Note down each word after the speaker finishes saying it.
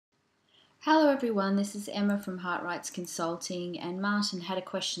Hello everyone, this is Emma from Heart Rights Consulting, and Martin had a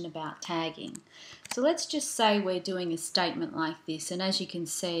question about tagging. So let's just say we're doing a statement like this, and as you can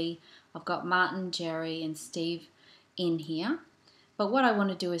see I've got Martin, Jerry and Steve in here, but what I want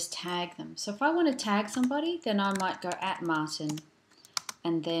to do is tag them. So if I want to tag somebody, then I might go at Martin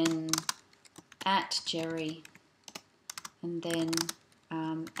and then at Jerry and then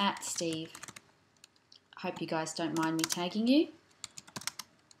at Steve. I hope you guys don't mind me tagging you.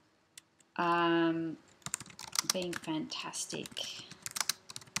 Being fantastic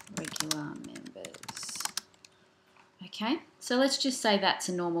regular members. Okay, so let's just say that's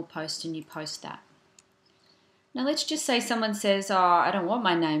a normal post and you post that. Now let's just say someone says, oh, I don't want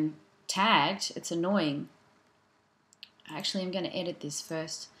my name tagged, it's annoying. Actually, I'm going to edit this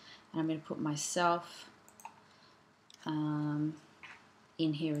first and I'm going to put myself in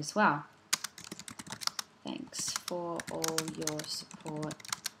here as well. Thanks for all your support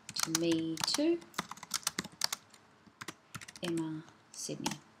to me too. Emma,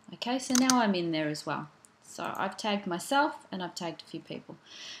 Sydney. Okay, so now I'm in there as well. So I've tagged myself and I've tagged a few people.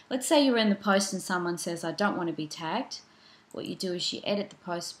 Let's say you're in the post and someone says, I don't want to be tagged. What you do is you edit the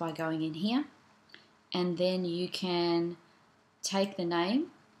post by going in here, and then you can take the name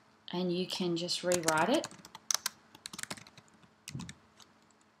and you can just rewrite it.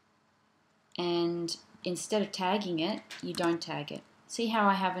 And instead of tagging it, you don't tag it. See how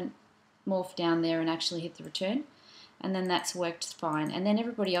I haven't morphed down there and actually hit the return? And then that's worked fine. And then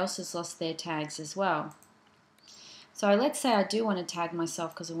everybody else has lost their tags as well. So let's say I do want to tag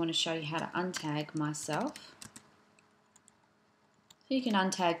myself because I want to show you how to untag myself. So you can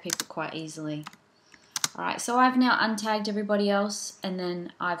untag people quite easily. Alright, so I've now untagged everybody else and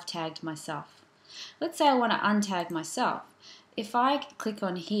then I've tagged myself. Let's say I want to untag myself. If I click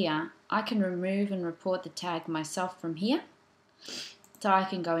on here, I can remove and report the tag myself from here. So I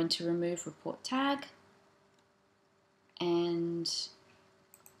can go into remove report tag and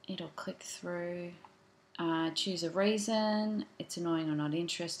it'll click through, choose a reason, it's annoying or not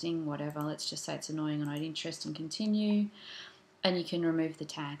interesting, whatever. Let's just say it's annoying or not interesting, continue, and you can remove the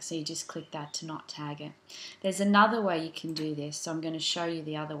tag. So you just click that to not tag it. There's another way you can do this, so I'm going to show you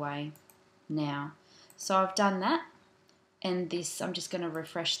the other way now. So I've done that, and this, I'm just going to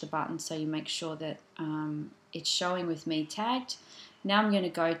refresh the button so you make sure that it's showing with me tagged. Now I'm going to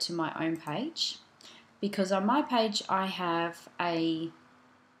go to my own page, because on my page I have a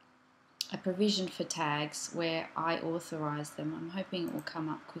provision for tags where I authorize them. I'm hoping it will come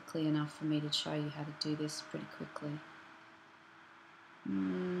up quickly enough for me to show you how to do this pretty quickly.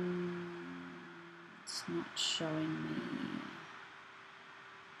 It's not showing me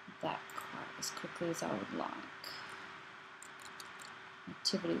that quite as quickly as I would like.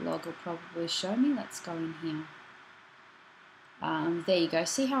 Activity log will probably show me. Let's go in here. There you go.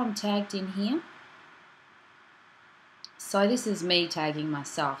 See how I'm tagged in here? So this is me tagging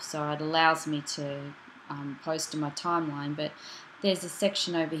myself, so it allows me to post to my timeline, but there's a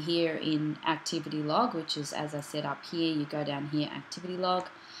section over here in activity log, which is, as I said, up here. You go down here, activity log,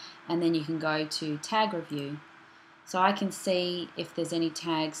 and then you can go to tag review. So I can see if there's any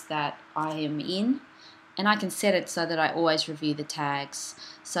tags that I am in, and I can set it so that I always review the tags.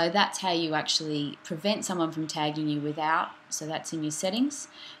 So that's how you actually prevent someone from tagging you without, so that's in your settings.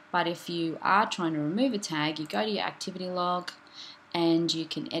 But if you are trying to remove a tag, you go to your activity log and you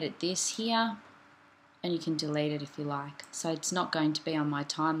can edit this here and you can delete it if you like. So it's not going to be on my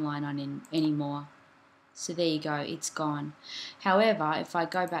timeline anymore. So there you go, it's gone. However, if I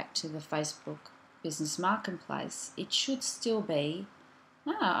go back to the Facebook Business Marketplace, it should still be,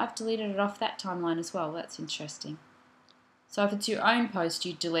 I've deleted it off that timeline as well. That's interesting. So if it's your own post,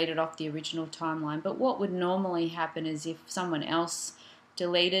 you delete it off the original timeline. But what would normally happen is if someone else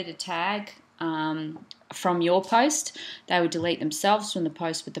deleted a tag from your post, they would delete themselves from the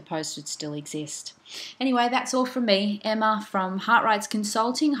post, but the post would still exist. Anyway, that's all from me, Emma from Heart Rights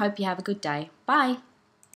Consulting. Hope you have a good day. Bye.